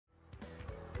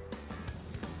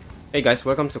Hey guys,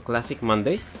 welcome to Classic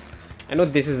Mondays. I know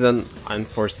this is an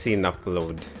unforeseen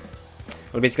upload.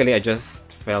 Well, basically I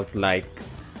just felt like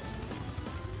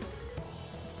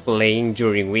playing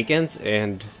during weekends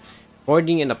and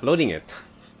recording and uploading it.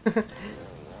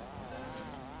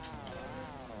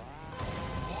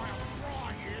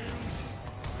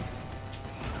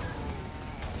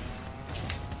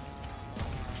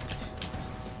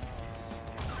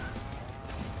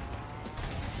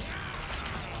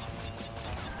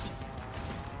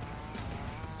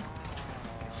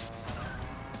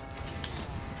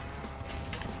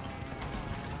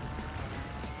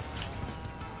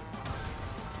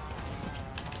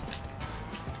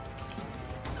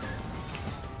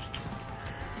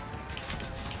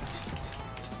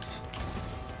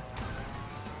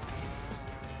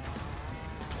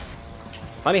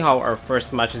 Funny how our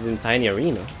first match is in Tiny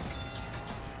Arena.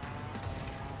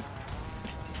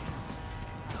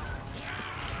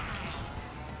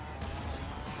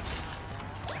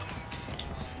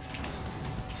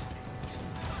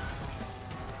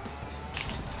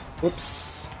 Whoops.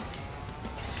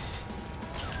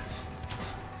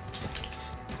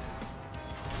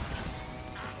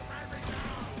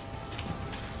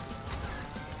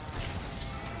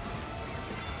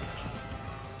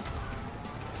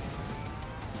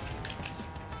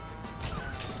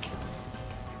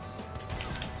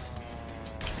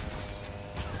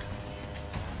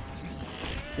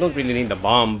 Don't really need the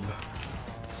bomb.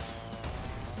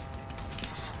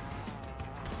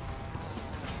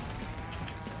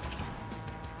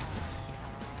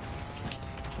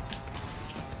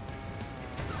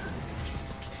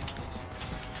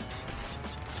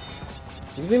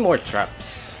 Give me more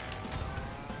traps.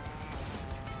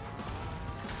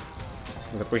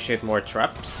 I'd appreciate more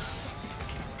traps.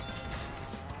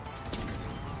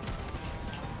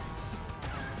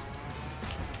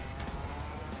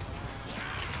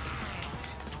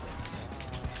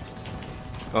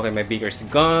 Okay, my beaker's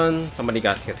gone. Somebody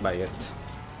got hit by it.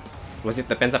 Was it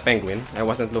the Pensa Penguin? I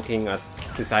wasn't looking at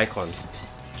his icon.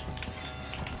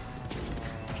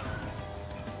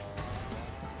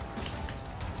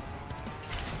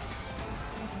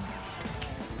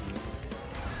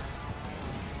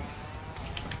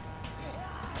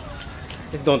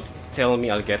 Please don't tell me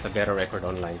I'll get a better record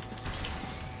online.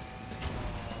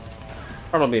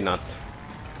 Probably not.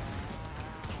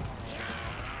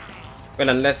 Well,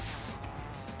 unless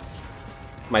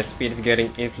my speed is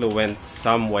getting influenced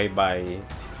some way by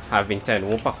having 10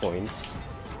 Wumpa coins.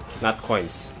 Not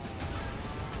coins.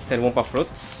 10 Wumpa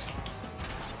fruits.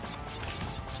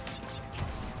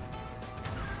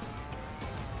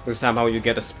 So somehow you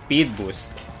get a speed boost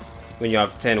when you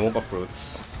have 10 Wumpa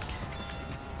fruits.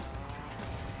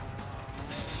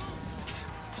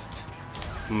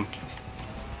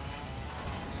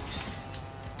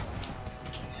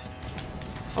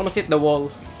 Almost hit the wall.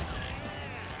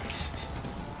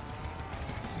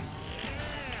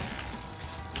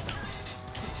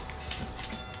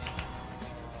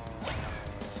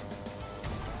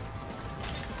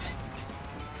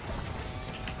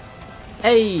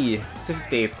 Hey!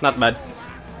 258, not bad.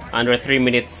 Under 3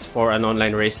 minutes for an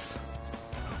online race.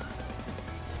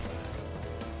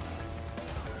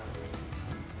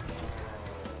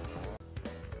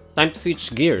 Time to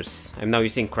switch gears. I'm now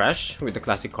using Crash with the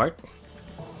classic cart.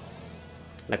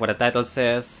 Like what the title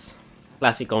says,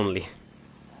 classic only.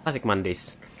 Classic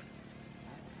Mondays.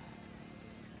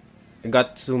 I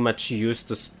got too much used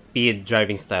to speed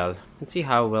driving style. Let's see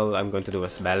how well I'm going to do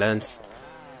as balanced.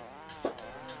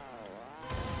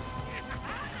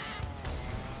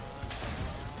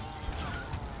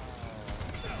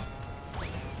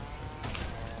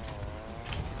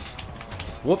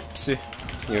 Whoops!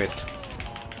 Knew it.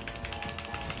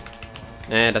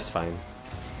 That's fine.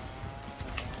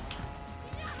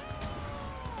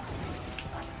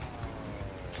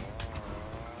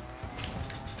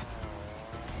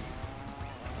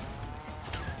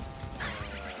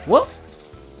 What?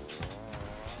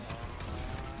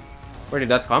 Where did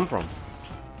that come from?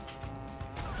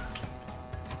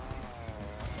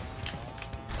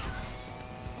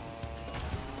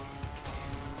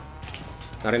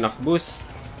 Not enough boost.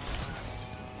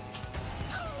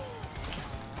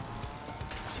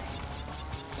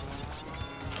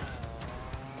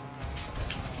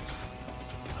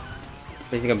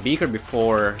 Placing a beaker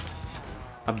before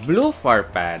a blue far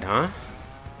pad, huh?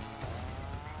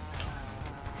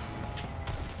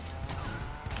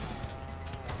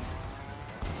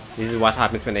 This is what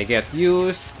happens when I get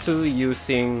used to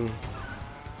using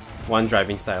one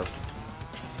driving style.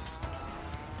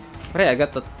 But hey,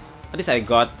 at least I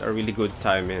got a really good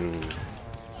time in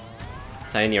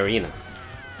Tiny Arena.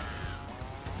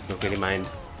 Don't really mind.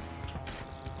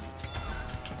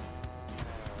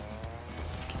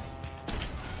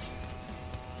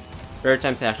 Rare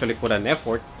times I actually put an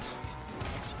effort.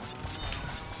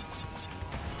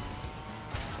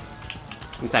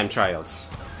 In time trials.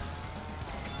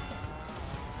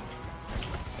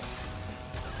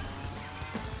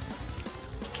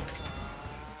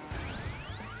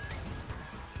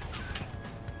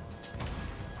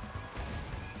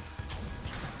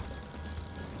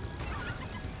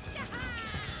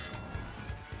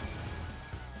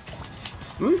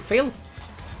 Fail.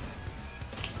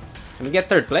 Can we get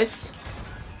third place?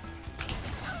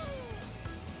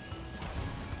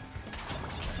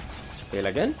 Fail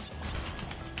again.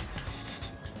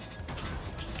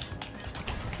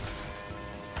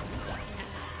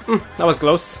 That was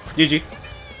close. GG.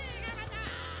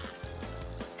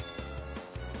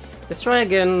 Let's try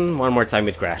again one more time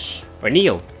with Crash. Or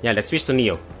Neo. Yeah, let's switch to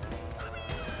Neo.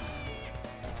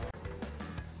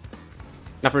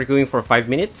 After queuing for 5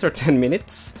 minutes or 10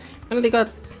 minutes, finally got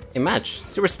a match.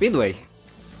 Super Speedway.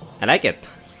 I like it.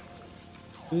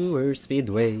 Super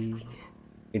Speedway.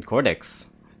 With Cortex.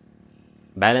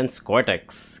 Balanced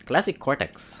Cortex. Classic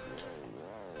Cortex.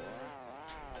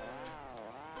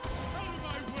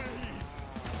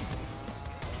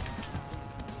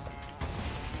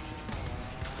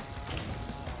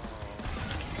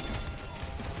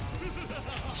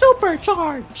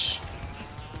 Supercharge!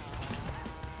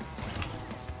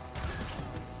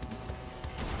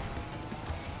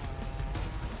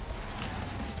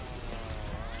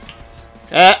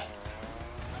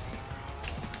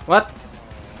 What?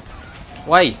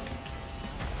 Why?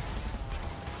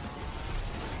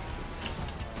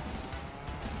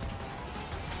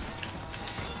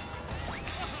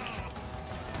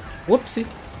 Whoopsie.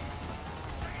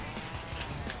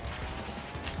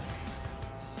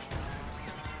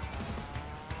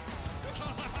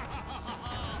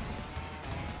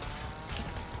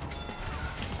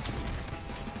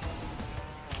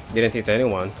 Didn't hit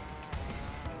anyone.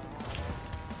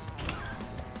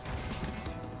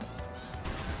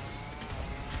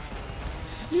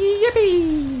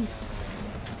 Yippee!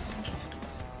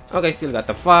 Okay, still got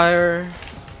the fire.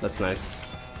 That's nice.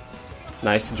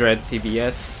 Nice Dread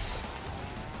CBS.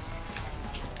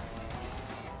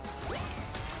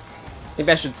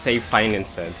 Maybe I should say fine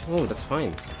instead. Oh, that's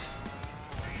fine.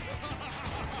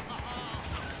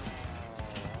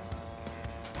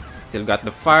 Still got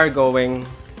the fire going.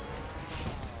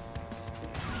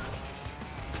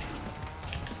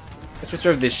 Let's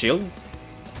reserve this shield.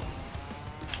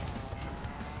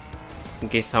 In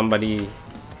case somebody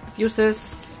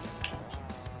uses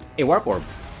a Warp Orb.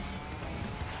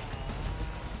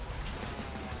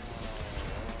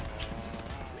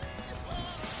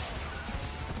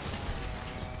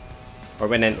 Or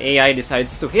when an AI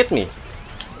decides to hit me.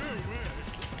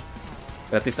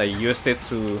 At least I used it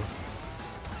to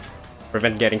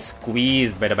prevent getting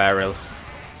squeezed by the barrel.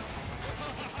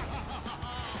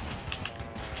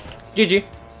 GG.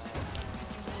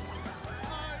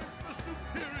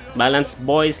 Balance,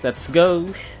 boys, let's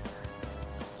go.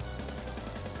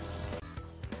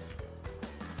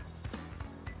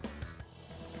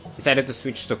 Decided to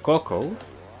switch to Coco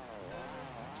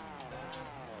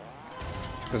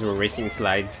because we're racing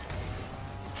slide.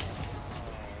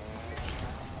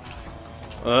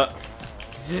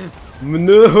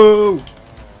 No!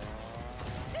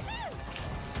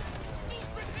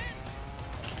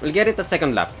 We'll get it at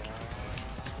second lap.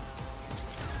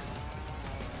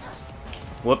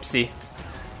 Whoopsie.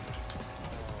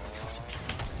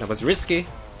 That was risky.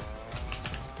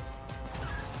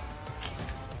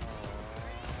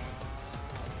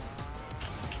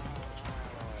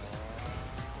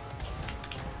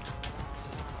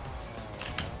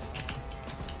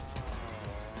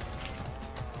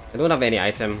 I don't have any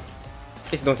item.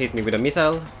 Please don't hit me with a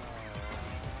missile.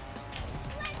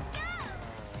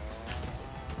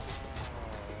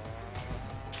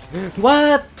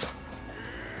 What?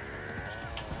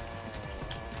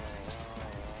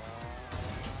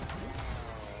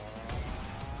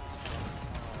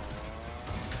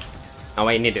 Oh,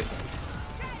 I need it.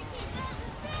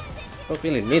 Don't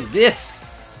really need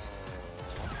this.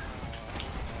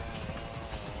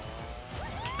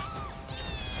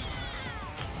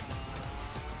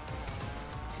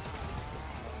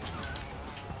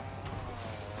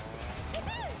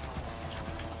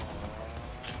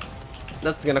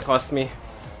 That's gonna cost me.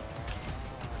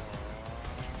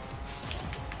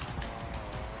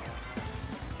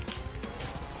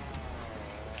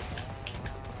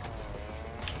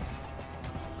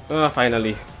 Oh,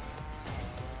 finally.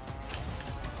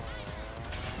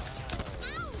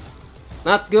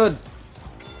 Not good.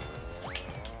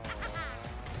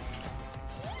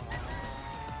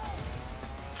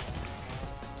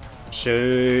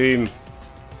 Shame.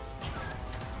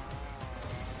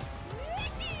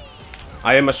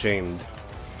 I am ashamed.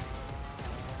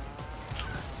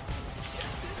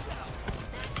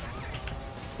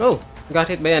 Oh, got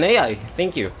hit by an AI.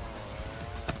 Thank you.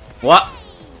 What?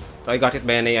 I got hit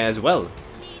by an AI as well.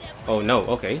 Oh no,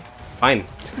 okay. Fine.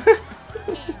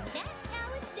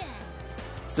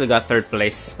 Still got third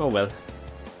place. Oh well.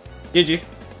 GG.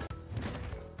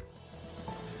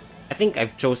 I think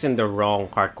I've chosen the wrong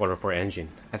card color for engine.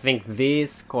 I think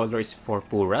this color is for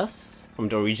Puras from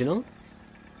the original.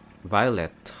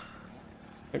 Violet.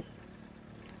 Well,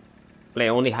 I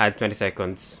only had 20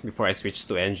 seconds before I switched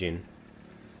to engine.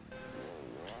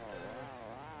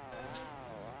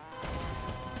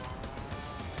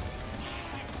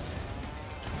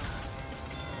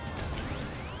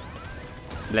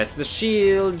 Bless the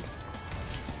shield.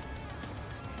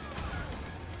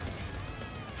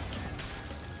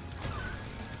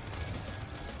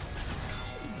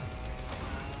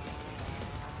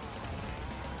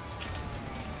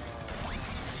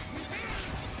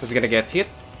 Who's gonna get hit?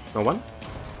 No one?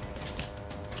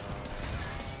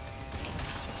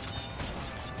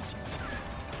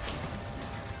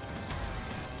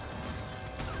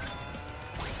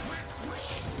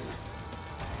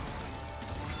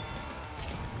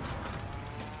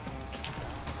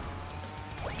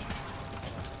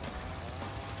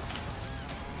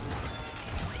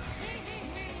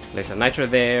 There's a Nitro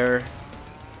there.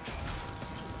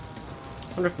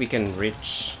 Wonder if we can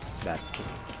reach that.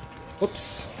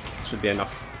 Oops. Should be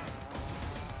enough.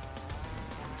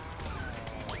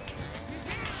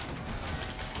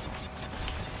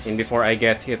 And before I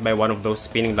get hit by one of those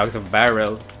spinning logs of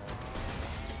barrel.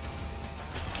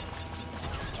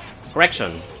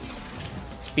 Correction.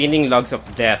 Spinning logs of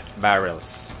death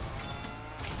barrels.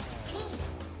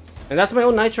 And that's my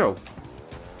own Nitro.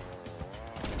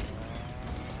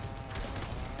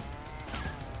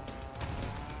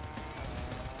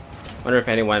 Wonder if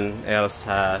anyone else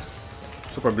has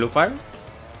Super Blue Fire?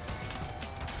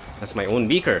 That's my own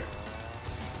beaker.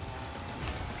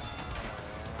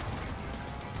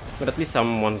 But at least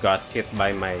someone got hit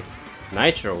by my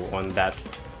Nitro on that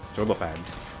turbo pad.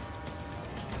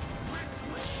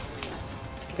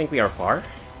 I think we are far.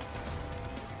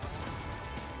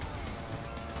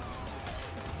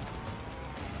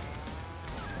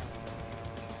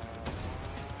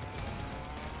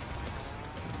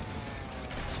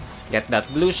 Get that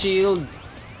blue shield.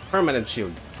 Permanent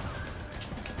shield.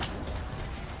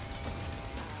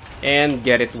 And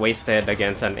get it wasted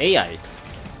against an AI.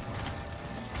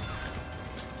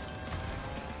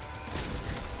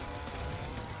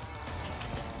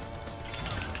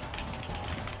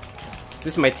 Is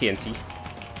this my TNT?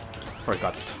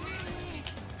 Forgot.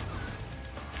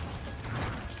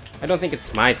 I don't think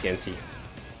it's my TNT.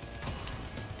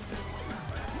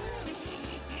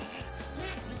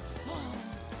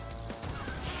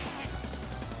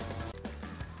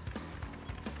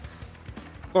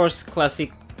 Of course,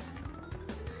 classic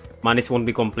Manis won't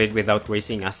be complete without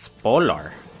racing as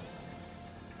Polar.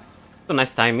 So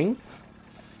nice timing.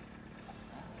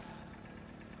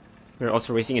 We're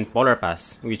also racing in Polar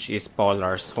Pass, which is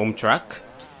Polar's home track.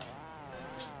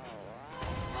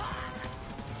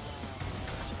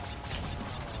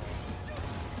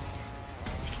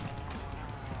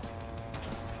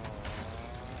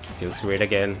 Feels weird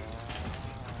again.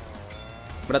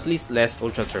 But at least less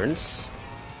ultra turns.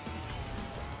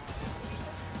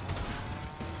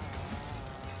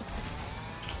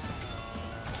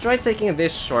 Try taking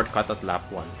this shortcut at lap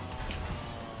 1.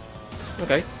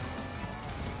 Okay.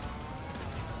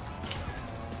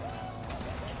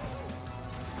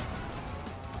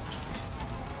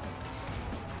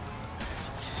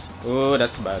 Oh,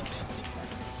 that's bad.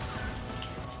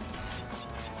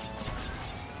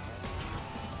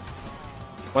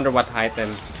 Wonder what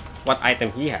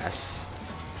item he has.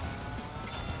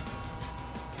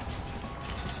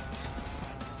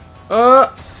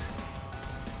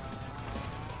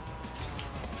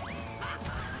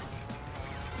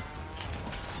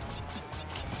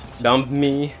 Dump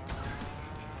me.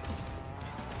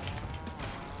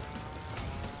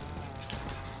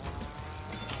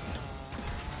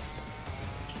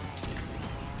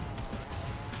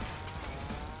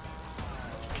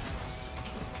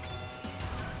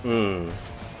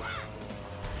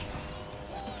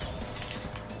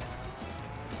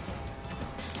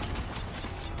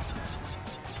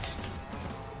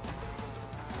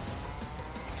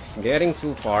 It's getting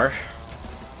too far.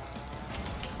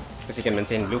 Because you can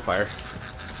maintain blue fire.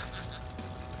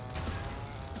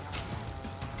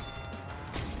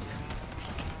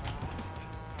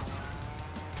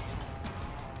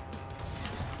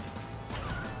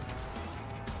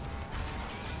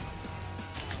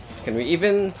 Can we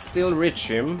even still reach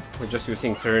him? We're just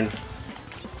using turn.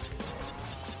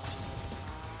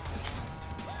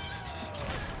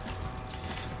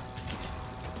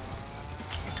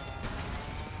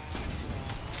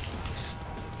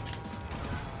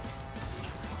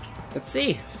 Let's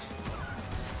see.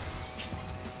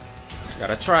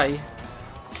 Gotta try.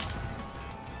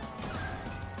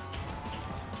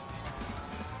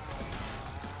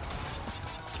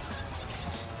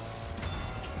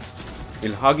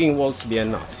 Will hugging walls be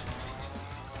enough?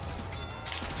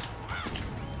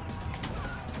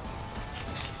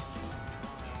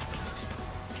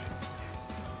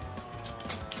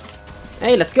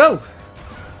 Hey, let's go!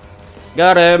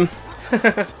 Got him!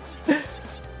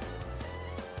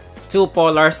 2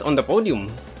 polars on the podium.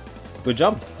 Good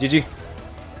job. GG.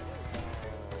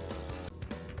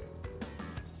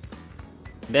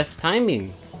 Best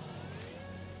timing.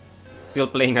 Still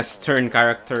playing a stern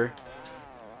character.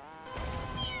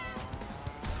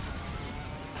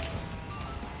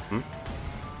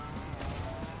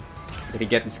 Did he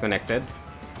get disconnected?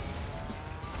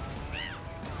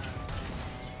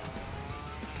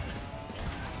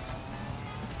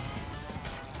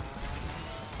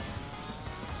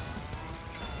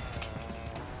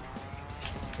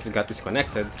 He got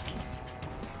disconnected.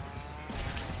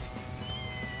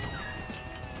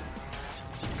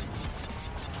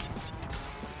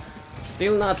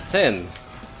 Still not 10.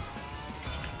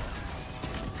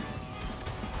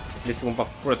 These Wumpa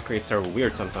fruit crates are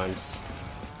weird sometimes.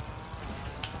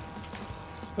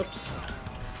 Oops.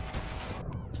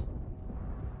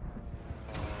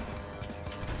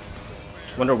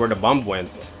 Wonder where the bomb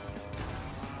went.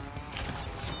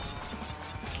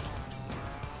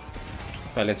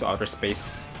 Fell into outer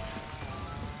space.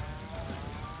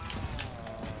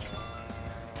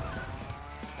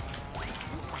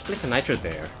 Let's place a Nitro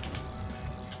there.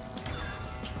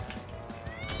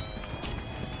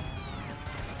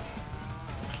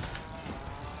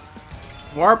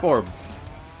 Warp Orb.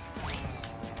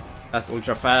 That's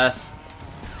ultra fast.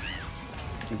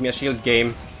 Give me a shield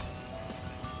game.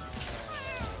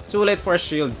 Too late for a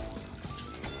shield.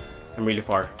 I'm really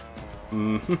far.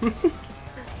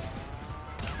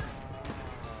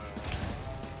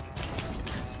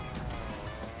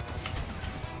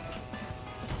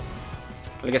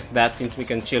 I guess that means we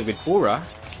can chill with Pura.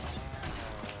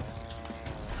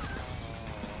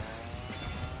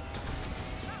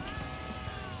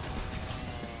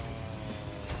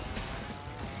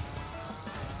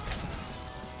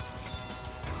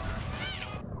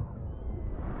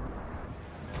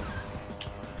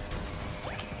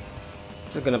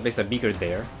 So we're gonna place a beaker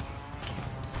there.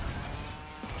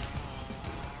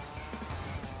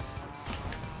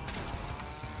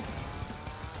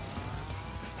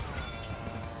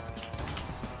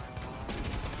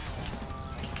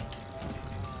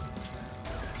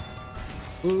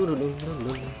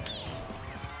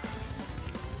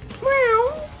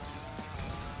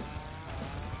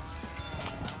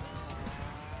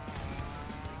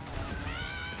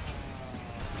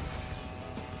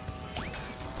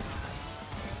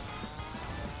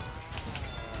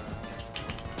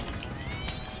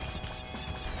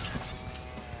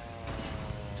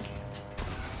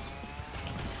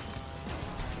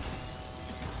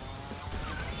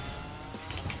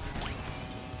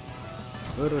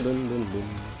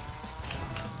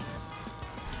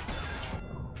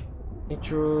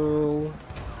 Nitro.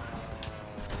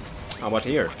 How about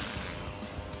here?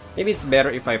 Maybe it's better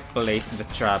if I place the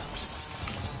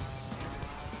traps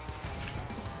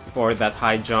for that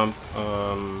high jump,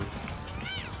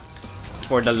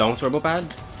 for the long turbo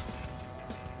pad.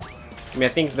 I mean, I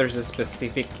think there's a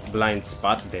specific blind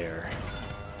spot there.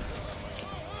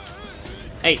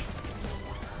 Hey!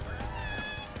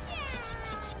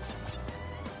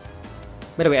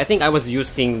 By the way, I think I was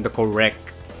using the correct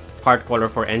card color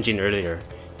for engine earlier.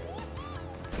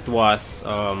 It was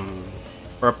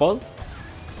purple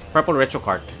retro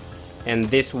card, and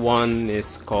this one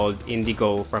is called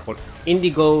indigo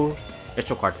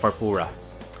retro card for Pura.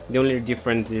 The only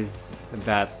difference is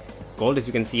that gold, as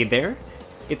you can see there,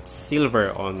 it's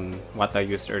silver on what I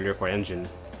used earlier for engine.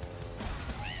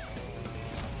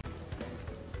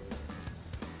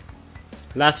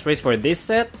 Last race for this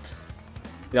set.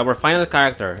 Our final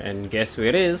character, and guess who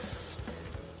it is?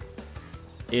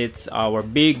 It's our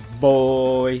big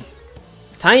boy,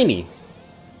 Tiny.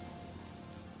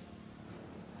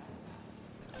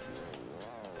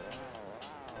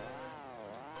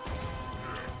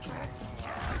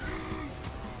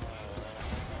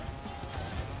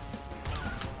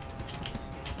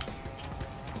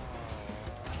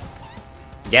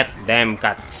 Get them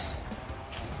cats.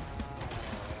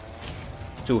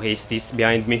 Two hasties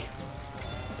behind me.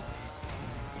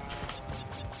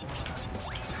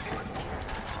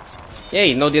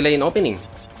 Yay, no delay in opening.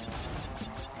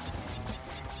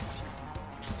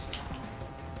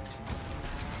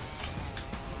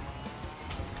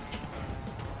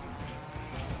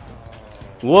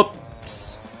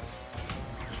 Whoops!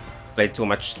 Played too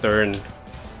much turn.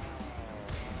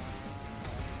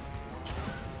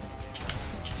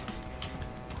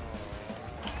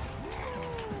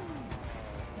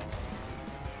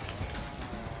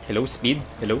 Hello, speed.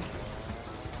 Hello.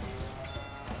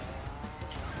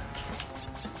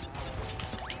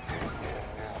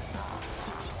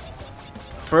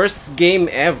 First game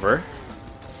ever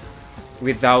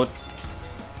without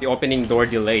the opening door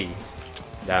delay.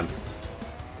 Damn.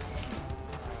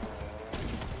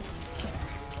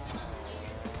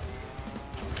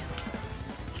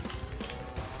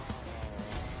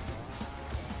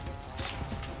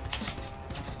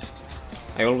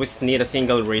 I always need a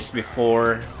single race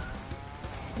before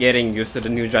getting used to the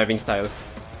new driving style.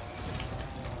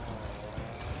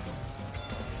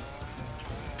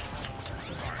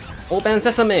 Open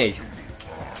sesame!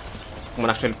 I'm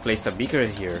gonna actually place the beaker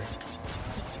here.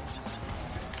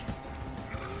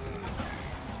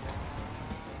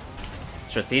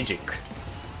 Strategic.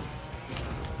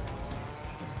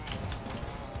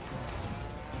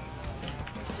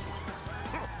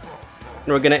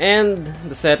 And we're gonna end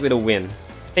the set with a win.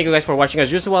 Thank you guys for watching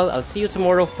as usual. I'll see you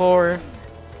tomorrow for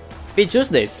Speed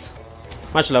Tuesdays.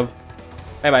 Much love.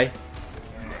 Bye bye.